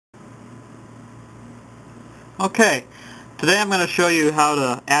Okay, today I'm going to show you how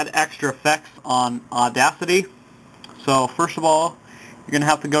to add extra effects on Audacity. So first of all, you're going to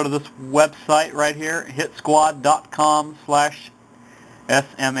have to go to this website right here,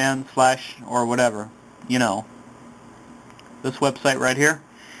 hitsquad.com/smn/ or whatever, you know, this website right here,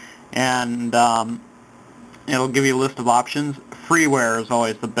 and it'll give you a list of options. Freeware is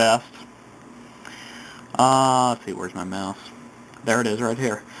always the best. Let's see, where's my mouse? There it is right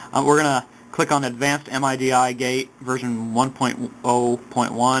here. We're going to click on Advanced MIDI Gate version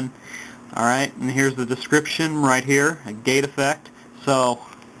 1.0.1. Alright, and here's the description right here, a gate effect. So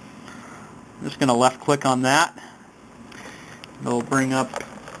I'm just going to left click on that. It'll bring up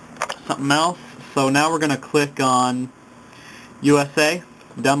something else. So now we're going to click on USA,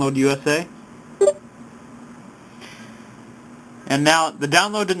 download USA. And now the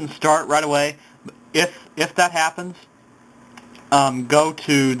download didn't start right away. If that happens, go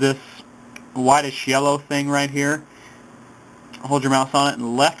to this whitish yellow thing right here, hold your mouse on it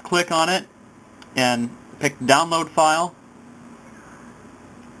and left click on it and pick download file.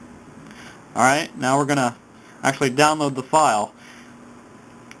 Alright, now we're gonna actually download the file,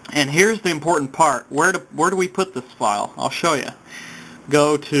 and here's the important part. Where do we put this file? I'll show you.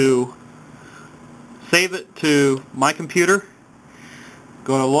 Go to save it to my computer,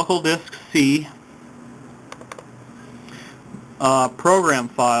 go to local disk C, program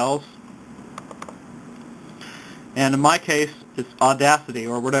files, and in my case it's Audacity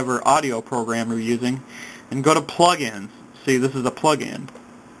or whatever audio program you're using, and go to plugins. See, this is a plugin,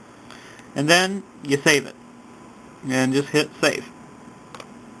 and then you save it and just hit save.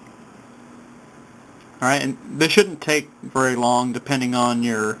 Alright, and this shouldn't take very long depending on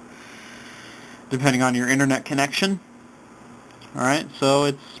your internet connection. Alright, so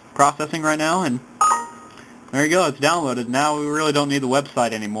it's processing right now, and there you go, it's downloaded. Now we really don't need the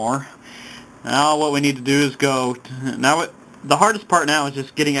website anymore. Now what we need to do is the hardest part now is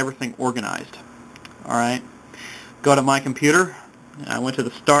just getting everything organized. Alright, go to my computer. I went to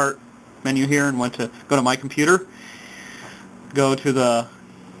the start menu here and go to my computer. Go to the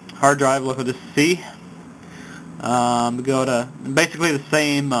hard drive, look at this C. Go to basically the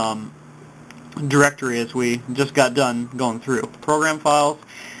same directory as we just got done going through. Program files,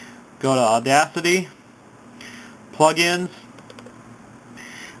 go to Audacity, plugins.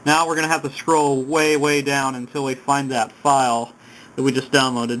 Now we're going to have to scroll way down until we find that file that we just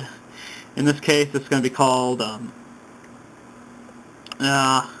downloaded. In this case it's going to be called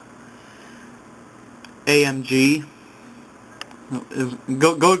AMG.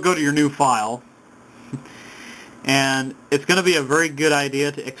 Go to your new file. And it's going to be a very good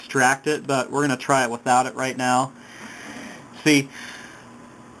idea to extract it, but we're going to try it without it right now. See,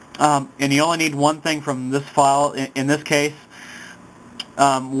 and you only need one thing from this file. In this case,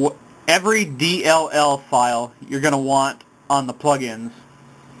 every DLL file you're going to want on the plugins,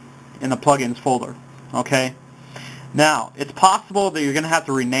 in the plugins folder. Okay? Now, it's possible that you're going to have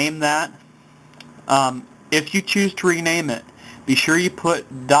to rename that. If you choose to rename it, be sure you put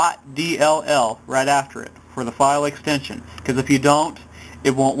 .dll right after it for the file extension, because if you don't,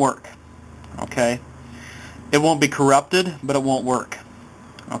 it won't work. Okay? It won't be corrupted, but it won't work.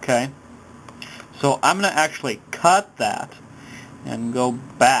 Okay? So I'm going to actually cut that and go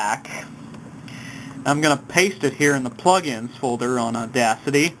back. I'm going to paste it here in the plugins folder on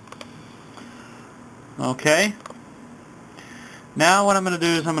Audacity. Okay? Now what I'm going to do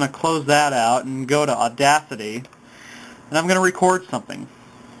is I'm going to close that out and go to Audacity, and I'm going to record something.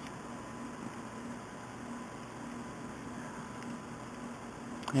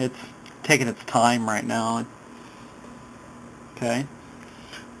 It's taking its time right now. Okay.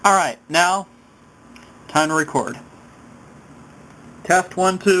 Alright, now, time to record. Test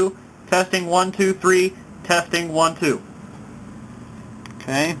 1, 2, testing 1, 2, 3, testing 1, 2.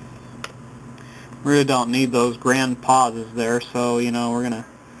 Okay. Really don't need those grand pauses there, so, you know, we're going to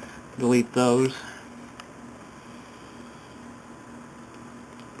delete those.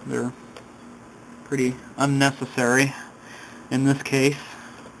 They're pretty unnecessary in this case.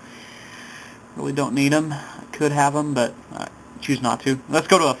 Really don't need them. I could have them, but I choose not to. Let's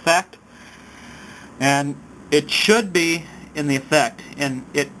go to Effect, and it should be in the effect, and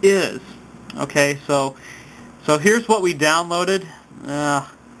it is. Okay, so here's what we downloaded.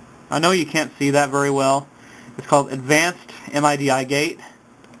 I know you can't see that very well. It's called Advanced MIDI Gate,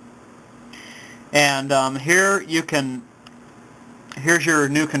 and here you can. Here's your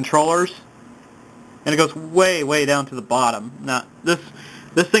new controllers, and it goes way down to the bottom. Now this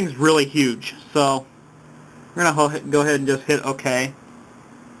thing's really huge, so we're gonna go ahead and just hit OK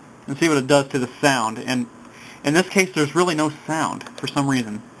and see what it does to the sound. And in this case, there's really no sound for some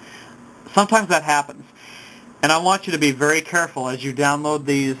reason. Sometimes that happens. And I want you to be very careful as you download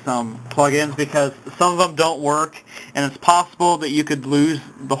these plugins, because some of them don't work, and it's possible that you could lose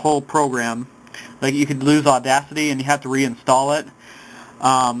the whole program. Like you could lose Audacity and you have to reinstall it.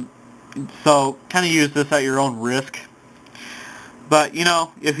 So kind of use this at your own risk. But you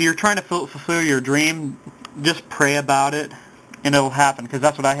know, if you're trying to fulfill your dream, just pray about it and it'll happen, because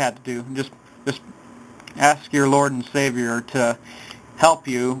that's what I had to do. Just ask your Lord and Savior to help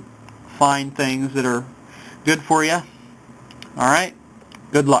you find things that are good for you. Alright?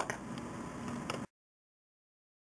 Good luck.